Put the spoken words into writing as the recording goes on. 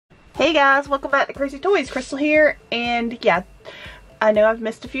Hey guys, welcome back to Crazy Toys. Crystal here, and yeah, I know I've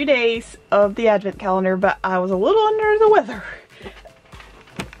missed a few days of the advent calendar, but I was a little under the weather.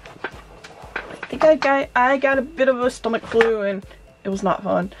 I think I got a bit of a stomach flu and it was not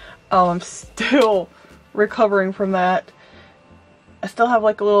fun. I'm still recovering from that. I still have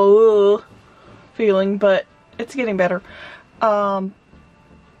like a little feeling, but it's getting better.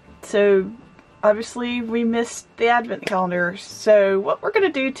 So obviously we missed the advent calendar. So what we're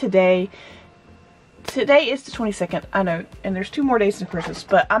gonna do today is the 22nd, I know, and there's 2 more days to Christmas,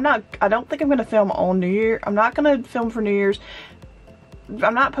 but I don't think I'm gonna film on New Year. I'm not gonna film for New Year's.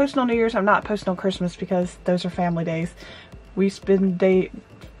 I'm not posting on New Year's, I'm not posting on Christmas because those are family days. We spend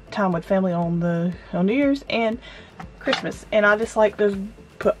time with family on New Year's and Christmas, and I just like to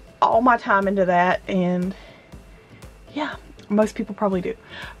put all my time into that, and yeah, most people probably do.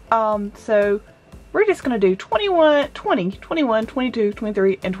 So we're just gonna do 20, 21, 22,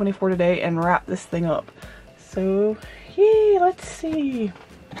 23, and 24 today and wrap this thing up. So yeah, let's see.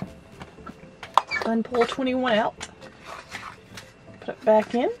 Then pull 21 out. Put it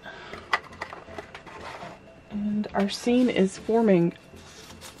back in. And our scene is forming,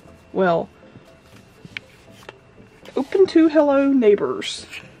 well, open to hello neighbors.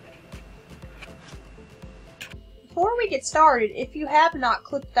 Before we get started, if you have not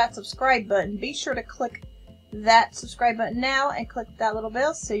clicked that subscribe button, be sure to click that subscribe button now and click that little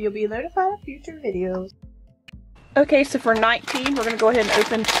bell so you'll be notified of future videos. Okay, so for 19, we're going to go ahead and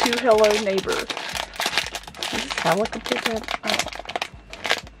open to hello neighbor. Does this have like a picture?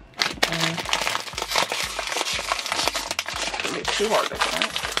 It's too hard to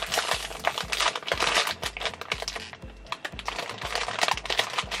find.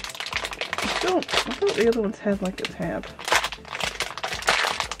 I thought the other ones had like a tab.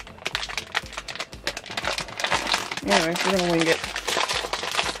 Anyway, we're gonna wing it.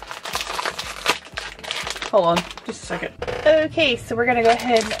 Hold on, just a second. Okay, so we're gonna go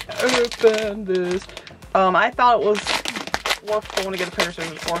ahead and open this. I thought it was worth going to get a pair of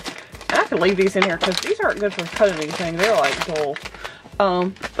scissors for. And I could leave these in here because these aren't good for cutting anything. They're like dull.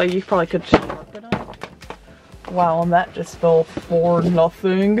 But you probably could sharpen them. Wow, and that just fell for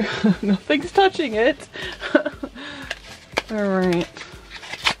nothing. Nothing's touching it. Alright.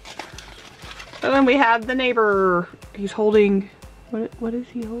 And then we have the neighbor. He's holding... What is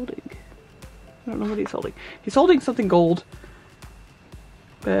he holding? I don't know what he's holding. He's holding something gold.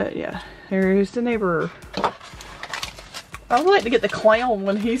 But yeah, there's the neighbor. I would like to get the clown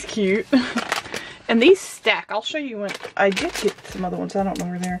one. He's cute. And these stack. I'll show you when... I did get some other ones. I don't know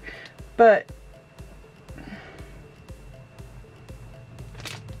where they're... But...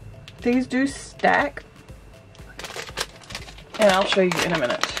 these do stack, and I'll show you in a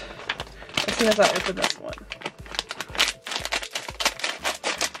minute as soon as I open this one.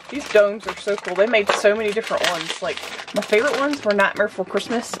 These domes are so cool. They made so many different ones. Like, my favorite ones were Nightmare Before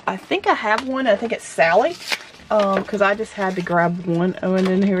Christmas. I think I have one. I think it's Sally, because I just had to grab one. Oh, and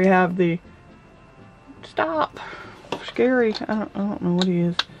then here we have the... Stop. Scary. I don't know what he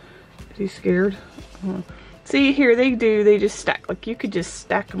is. Is he scared? See, here they just stack. Like, you could just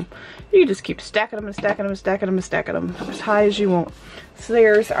stack them. You could just keep stacking them and stacking them and stacking them and stacking them as high as you want. So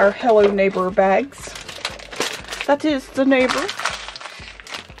there's our hello neighbor bags. That is the neighbor.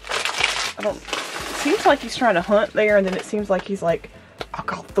 It seems like he's trying to hunt there, and then it seems like he's like, I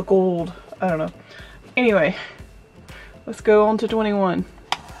got the gold. I don't know. Anyway, let's go on to 21.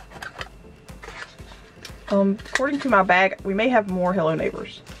 According to my bag, we may have more hello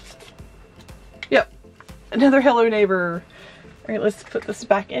neighbors. Yep. Another hello neighbor. Alright, let's put this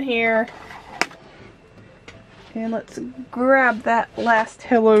back in here. And let's grab that last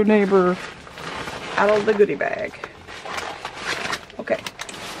hello neighbor out of the goodie bag. Okay.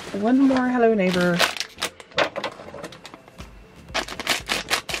 One more hello neighbor.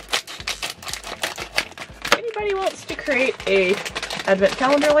 If anybody wants to create a advent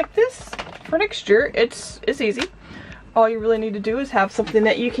calendar like this for next year, it's easy. All you really need to do is have something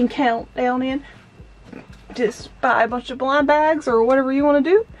that you can count down in. Just buy a bunch of blind bags or whatever you want to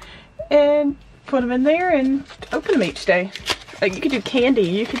do and put them in there and open them each day. Like, you could do candy,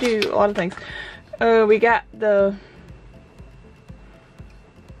 you could do a lot of things. We got the...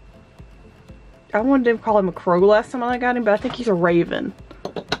 I wanted to call him a crow last time I got him, but I think he's a raven.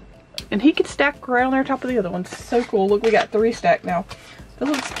 And he could stack right on there top of the other ones. So cool. Look, we got 3 stacked now. This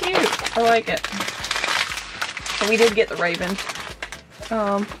looks cute. I like it. And we did get the raven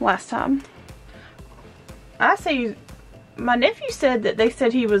last time. I say, my nephew said that they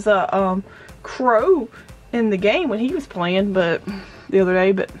said he was a crow in the game when he was playing, but the other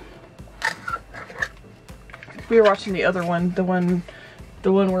day, but we were watching the other one, the one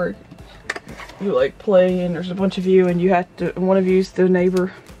where you like play and there's a bunch of you and you have to, one of you's the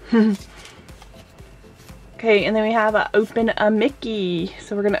neighbor. Okay, and then we have open a Mickey.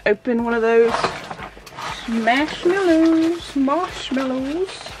 So we're gonna open one of those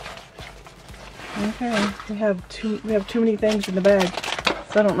marshmallows. Okay, we have too many things in the bag.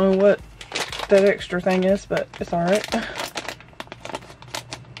 So I don't know what that extra thing is, but it's alright.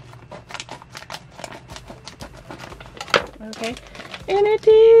 Okay, and it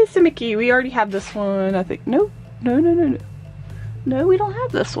is a Mickey. We already have this one, I think. No, we don't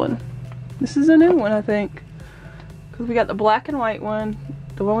have this one. This is a new one, I think. Because we got the black and white one,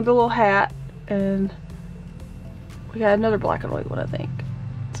 the one with the little hat, and we got another black and white one, I think.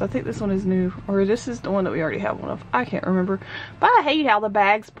 So I think this one is new, or this is the one that we already have one of. I can't remember. But I hate how the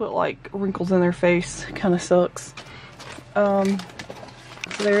bags put like wrinkles in their face. Kind of sucks. So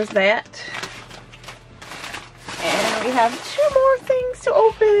there's that. And we have 2 more things to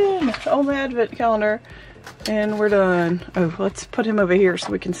open on the advent calendar. And we're done. Oh, let's put him over here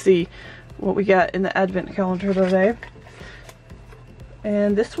so we can see what we got in the advent calendar today.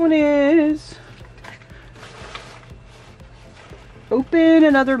 And this one is open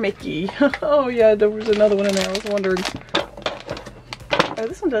another Mickey. Oh yeah, there was another one in there. I was wondering. Oh,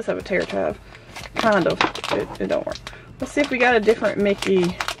 this one does have a tear tab. Kind of. It don't work. Let's see if we got a different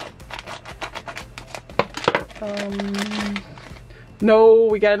Mickey. No,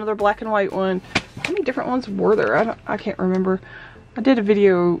 we got another black and white one. How many different ones were there? I can't remember. I did a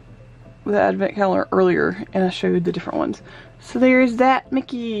video with the advent calendar earlier and I showed the different ones. So there's that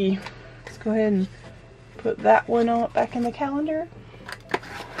Mickey. Let's go ahead and put that one on back in the calendar.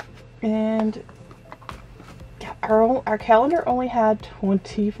 And our calendar only had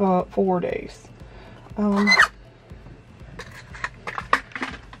 24 days. Oh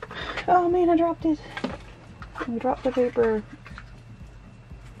man, I dropped it. I dropped the paper.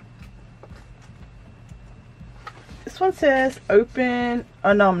 This one says open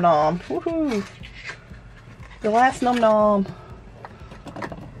a Nom Nom. Woohoo! The last Nom Nom.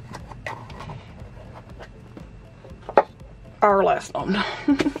 Our last Nom Nom.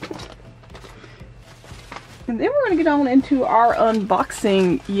 And then we're going to get on into our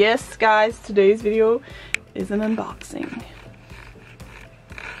unboxing. Yes, guys, today's video is an unboxing.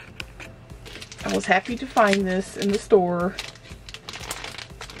 I was happy to find this in the store.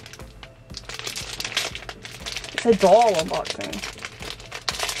 It's a doll unboxing.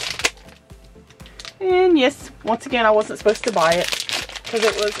 And yes, once again, I wasn't supposed to buy it because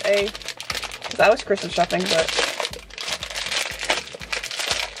it was because I was Christmas shopping, but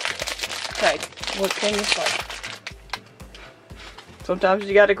okay, what can you say? Sometimes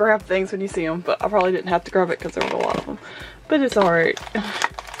you gotta grab things when you see them, but I probably didn't have to grab it because there were a lot of them. But it's alright.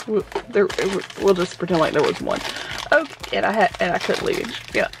 We'll just pretend like there was one. Okay, and I couldn't leave it.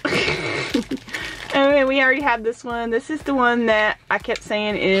 Yeah. And we already have this one. This is the one that I kept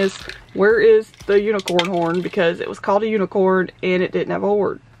saying is, where is the unicorn horn? Because it was called a unicorn and it didn't have a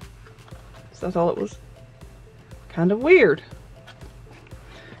horn. So I thought it was kind of weird.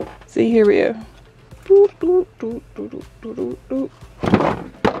 See, here we go.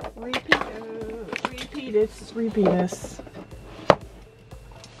 Repeat this.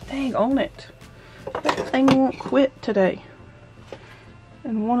 Dang on it. That thing won't quit today.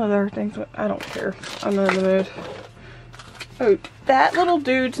 And one of their things, I don't care. I'm not in the mood. Oh, that little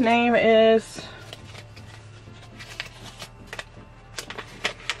dude's name is...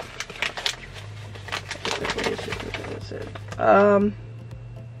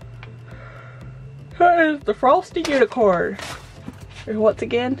 That is the Frosty Unicorn. And once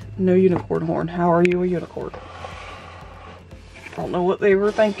again, no unicorn horn. How are you a unicorn? I don't know what they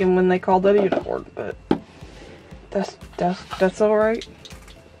were thinking when they called that a unicorn, but that's alright.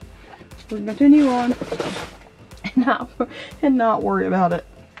 We'll continue on and not worry about it.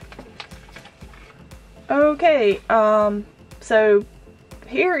 Okay, so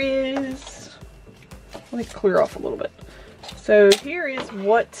here is, let me clear off a little bit. So here is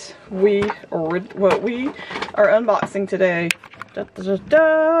what we are unboxing today. Da, da, da,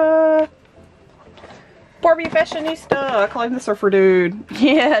 da. Barbie Fashionista. I call him the surfer dude.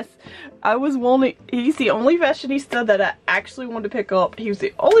 Yes, he's the only fashionista that I actually wanted to pick up. He was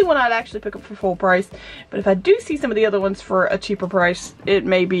the only one I'd actually pick up for full price. But if I do see some of the other ones for a cheaper price, it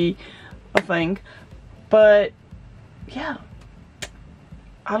may be a thing. But yeah,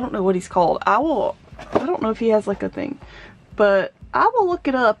 I don't know what he's called. I don't know if he has like a thing, but I will look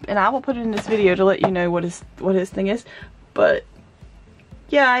it up and I will put it in this video to let you know what his thing is. But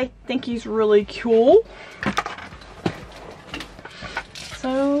yeah, I think he's really cool.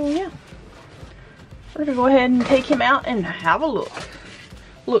 So yeah, we're gonna go ahead and take him out and have a look.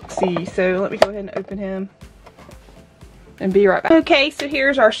 look-see. So let me go ahead and open him and be right back. Okay, so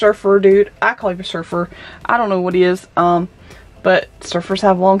here's our surfer dude. I call him a surfer. I don't know what he is, but surfers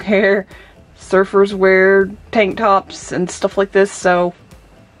have long hair. Surfers wear tank tops and stuff like this, so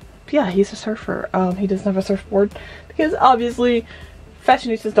yeah, he's a surfer. He doesn't have a surfboard because obviously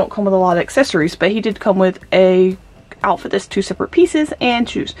fashionistas don't come with a lot of accessories, but he did come with a outfit that's 2 separate pieces and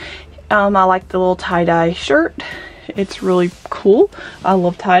shoes. I like the little tie-dye shirt. It's really cool. I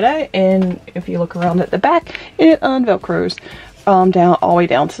love tie-dye, and if you look around at the back, it unvelcros down all the way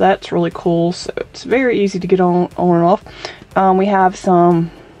down, so that's really cool. So it's very easy to get on and off. We have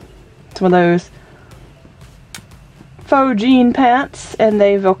some of those faux jean pants, and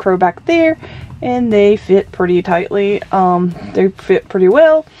they velcro back there, and they fit pretty tightly. They fit pretty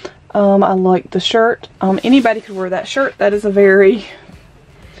well. I like the shirt. Anybody could wear that shirt. That is a very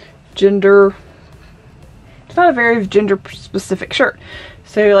it's not a very gender specific shirt.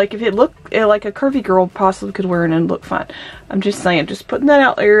 So like if it looked like a curvy girl possibly could wear it and look fine. I'm just saying, just putting that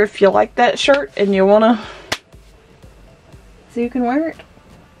out there. If you like that shirt and you wanna so you can wear it,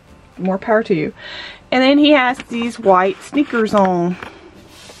 more power to you. And then he has these white sneakers on.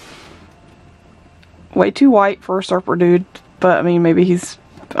 Way too white for a surfer dude, but I mean maybe he's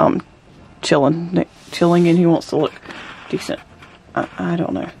chilling and he wants to look decent. I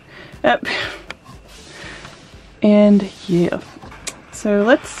don't know. Yep. And yeah, so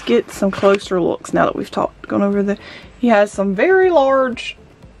let's get some closer looks now that we've gone over the. He has some very large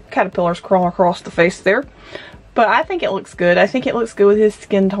caterpillars crawling across the face there, but I think it looks good. I think it looks good with his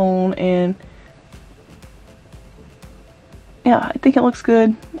skin tone, and yeah, I think it looks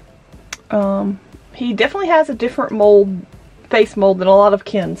good. He definitely has a different face mold than a lot of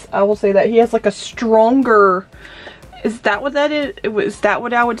Kens. I will say that he has like a stronger. Is that what that is? Is that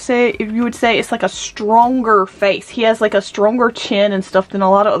what I would say? If you would say it's like a stronger face. He has like a stronger chin and stuff than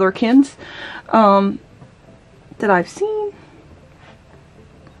a lot of other Kens that I've seen.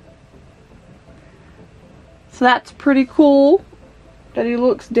 So that's pretty cool that he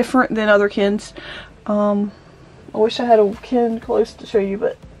looks different than other Kens. I wish I had a Ken close to show you,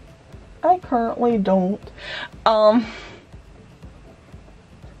 but I currently don't. So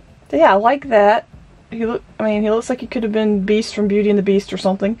yeah, I like that. He looks like he could have been Beast from Beauty and the Beast or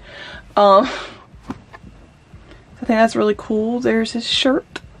something. I think that's really cool. There's his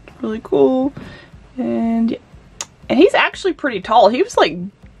shirt. Really cool. And yeah. And he's actually pretty tall. He was like,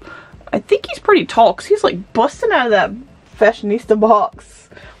 I think he's pretty tall because he's like busting out of that fashionista box.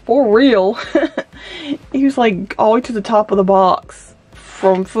 For real. He was like all the way to the top of the box.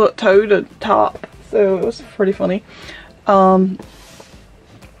 From foot toe to top. So it was pretty funny.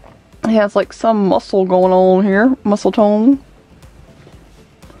 He has like some muscle going on here, muscle tone.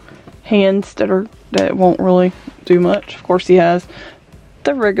 Hands that won't really do much. Of course, he has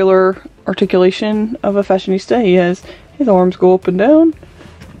the regular articulation of a fashionista. He has his arms go up and down.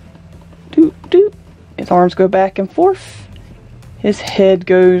 Doop doop. His arms go back and forth. His head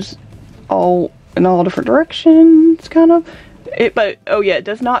goes in all different directions, kind of. But oh yeah, it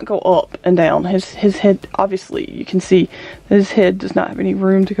does not go up and down. His head, obviously you can see that his head does not have any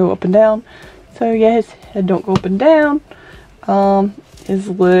room to go up and down. So yeah, his head don't go up and down. His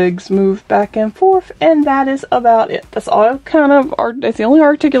legs move back and forth, and that is about it. That's all that's the only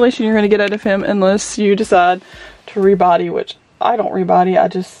articulation you're gonna get out of him unless you decide to rebody, which I don't rebody. I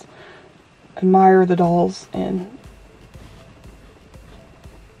just admire the dolls, and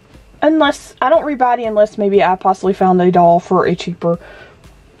unless I don't rebody unless maybe I possibly found a doll for a cheap,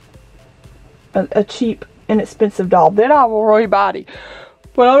 inexpensive doll, then I will rebody.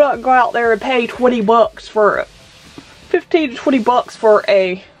 But I'm not go out there and pay 20 bucks for 15 to 20 bucks for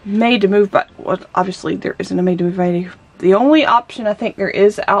a made to move body. Well, obviously there isn't a made to move body. The only option I think there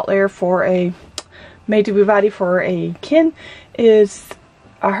is out there for a made to move body for a Ken is,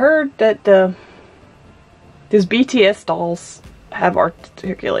 I heard that these BTS dolls have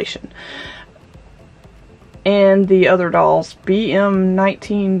articulation, and the other dolls,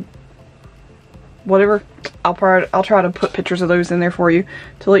 BM19 whatever, I'll try to put pictures of those in there for you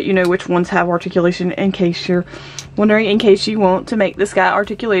to let you know which ones have articulation, in case you're wondering, in case you want to make this guy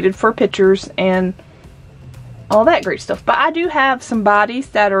articulated for pictures and all that great stuff. But I do have some bodies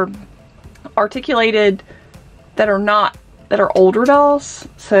that are articulated that are older dolls,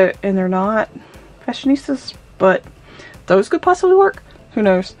 so, and they're not fashionistas, but those could possibly work. Who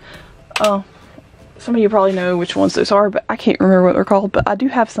knows? Some of you probably know which ones those are, but I can't remember what they're called. But I do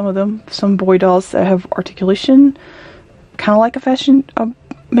have some of them, some boy dolls that have articulation, kind of like a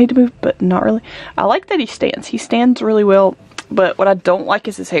made to move, but not really. I like that he stands. He stands really well, but what I don't like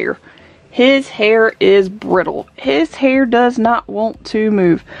is his hair. his hair is brittle. His hair does not want to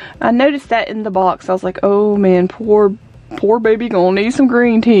move. I noticed that in the box. I was like, oh man, poor baby gonna need some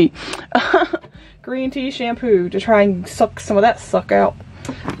green tea. Green tea shampoo to try and suck some of that out.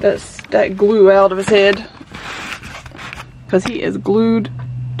 That glue out of his head. Because he is glued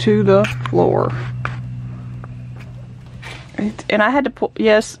to the floor. And I had to pull,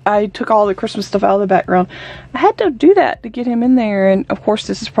 yes, I took all the Christmas stuff out of the background. I had to do that to get him in there. And of course,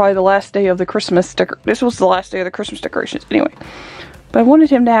 this is probably the last day of the Christmas this was the last day of the Christmas decorations anyway. But I wanted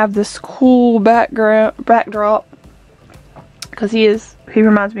him to have this cool backdrop. Because he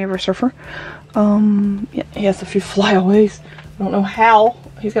reminds me of a surfer. Yeah, he has a few flyaways. I don't know how.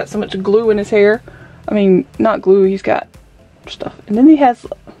 He's got so much glue in his hair. I mean, not glue, he's got stuff. And then he has,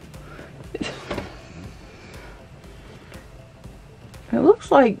 it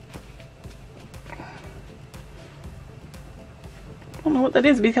looks like, I don't know what that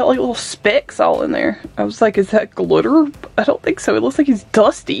is, but he's got like little specks all in there. I was like, is that glitter? I don't think so. It looks like he's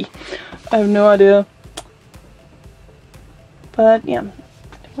dusty. I have no idea. But yeah,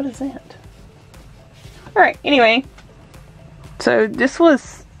 what is that? Alright, anyway. So this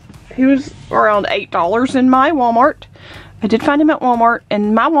he was around $8 in my Walmart. I did find him at Walmart,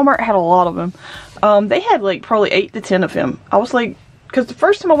 and my Walmart had a lot of them. They had like probably 8 to 10 of him. I was like, because the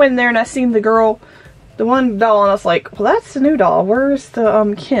first time I went in there and I seen the one doll, and I was like, well, that's the new doll. Where's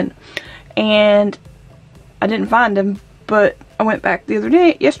the Ken? And I didn't find him, but I went back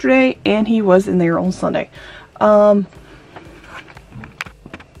yesterday, and he was in there on Sunday. I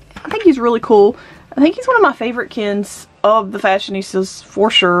think he's really cool. I think he's one of my favorite Kens of the Fashionistas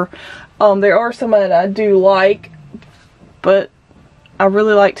for sure. There are some that I do like, but I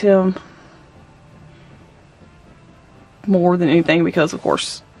really liked him more than anything because, of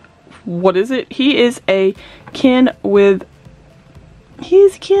course, what is it? He is a Ken and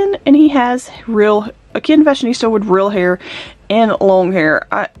he has a Ken Fashionista with real hair and long hair.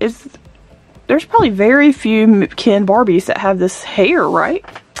 There's probably very few Ken Barbies that have this hair, right?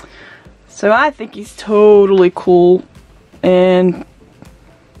 So I think he's totally cool, and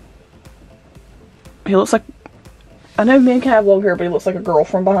he looks like, I know men can have long hair, but he looks like a girl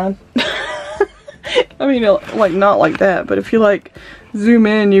from behind. I mean, like, not like that, but if you like zoom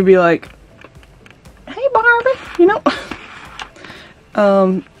in, you'd be like, hey Barbie, you know.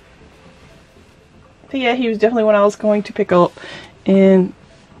 But yeah, he was definitely one I was going to pick up, and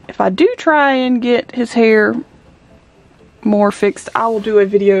if I do try and get his hair more fixed, I will do a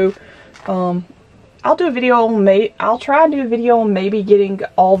video. I'll try and do a video on maybe getting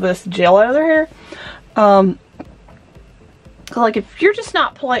all this gel out of their hair. Like if you're just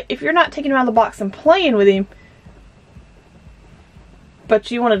if you're not taking him out of the box and playing with him, but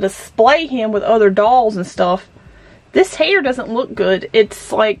you want to display him with other dolls and stuff, this hair doesn't look good.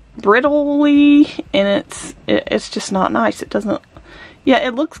 It's like brittly, and it's just not nice. It doesn't, yeah,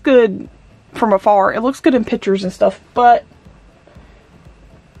 it looks good from afar. It looks good in pictures and stuff, but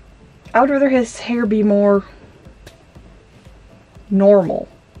I would rather his hair be more normal,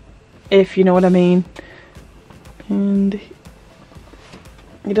 if you know what I mean. And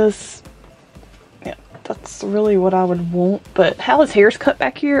he does, yeah, that's really what I would want. But how his hair's cut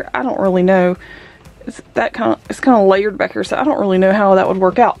back here, I don't really know. It's kind of layered back here, so I don't really know how that would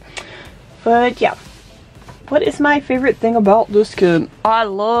work out. But yeah, what is my favorite thing about this kid? I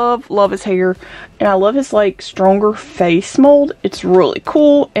love his hair, and I love his like stronger face mold. It's really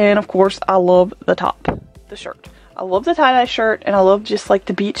cool, and of course I love the top, the shirt. I love the tie-dye shirt, and I love just like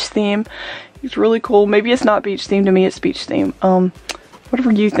the beach theme. He's really cool. Maybe it's not beach theme, to me it's beach theme.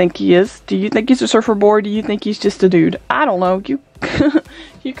 Whatever you think he is. Do you think he's a surfer boy? Do you think he's just a dude? I don't know. You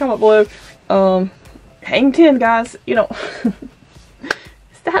you comment below. Hang 10, guys. You know.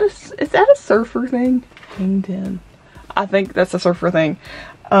 Is that a surfer thing? Hang 10. I think that's a surfer thing.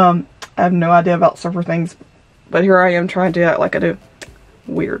 I have no idea about surfer things, but here I am trying to act like I do.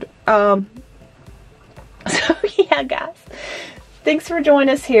 Weird. So yeah, guys. Thanks for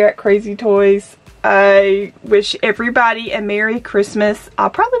joining us here at CrazeeToys. I wish everybody a Merry Christmas. I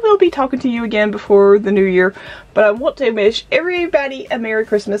probably will be talking to you again before the new year, but I want to wish everybody a Merry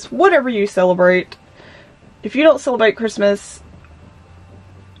Christmas, whatever you celebrate. If you don't celebrate Christmas,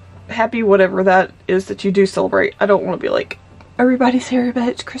 happy whatever that is that you do celebrate. I don't want to be like, everybody's here, but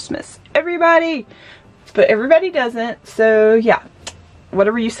it's Christmas. Everybody! But everybody doesn't, so yeah.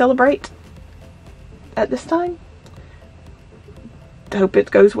 Whatever you celebrate at this time, hope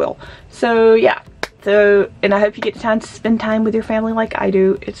it goes well. So yeah. And I hope you get time to spend time with your family like I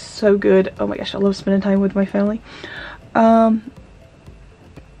do. It's so good. Oh my gosh, I love spending time with my family.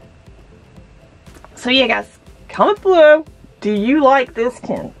 So yeah, guys, comment below. Do you like this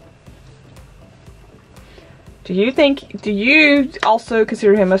Ken? Do you also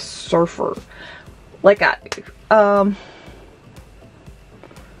consider him a surfer? Like I do.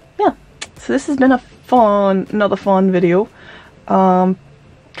 Yeah. So this has been another fun video.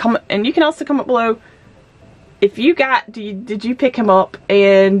 Comment, and you can also comment below if you did you pick him up,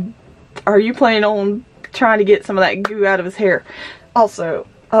 and are you planning on trying to get some of that goo out of his hair? Also,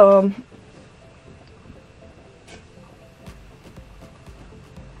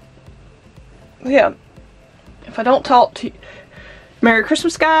 yeah, if I don't talk to you, Merry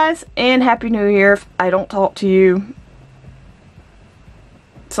Christmas guys, and Happy New Year if I don't talk to you,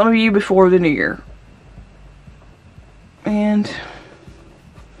 some of you before the New Year. And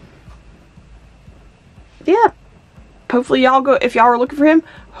yeah, hopefully y'all go, if y'all are looking for him,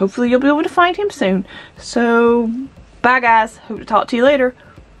 hopefully you'll be able to find him soon. So bye guys, hope to talk to you later.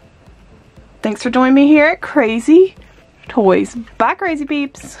 Thanks for joining me here at CrazeeToys. Bye crazy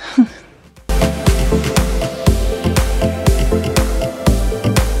peeps.